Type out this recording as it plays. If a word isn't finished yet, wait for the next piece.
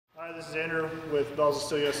Hi, this is Andrew with Bells of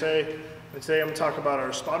Steel USA, and today I'm going to talk about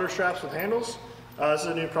our spotter straps with handles. This is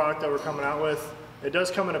a new product that we're coming out with. It does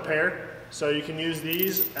come in a pair, so you can use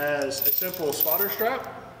these as a simple spotter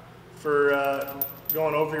strap for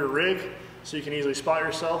going over your rig, so you can easily spot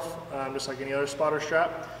yourself, just like any other spotter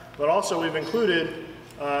strap. But also we've included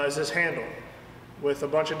is this handle with a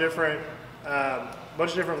bunch of different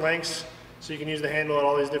lengths, so you can use the handle at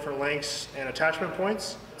all these different lengths and attachment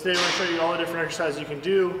points. Today we're going to show you all the different exercises you can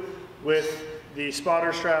do with the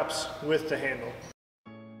spotter straps with the handle.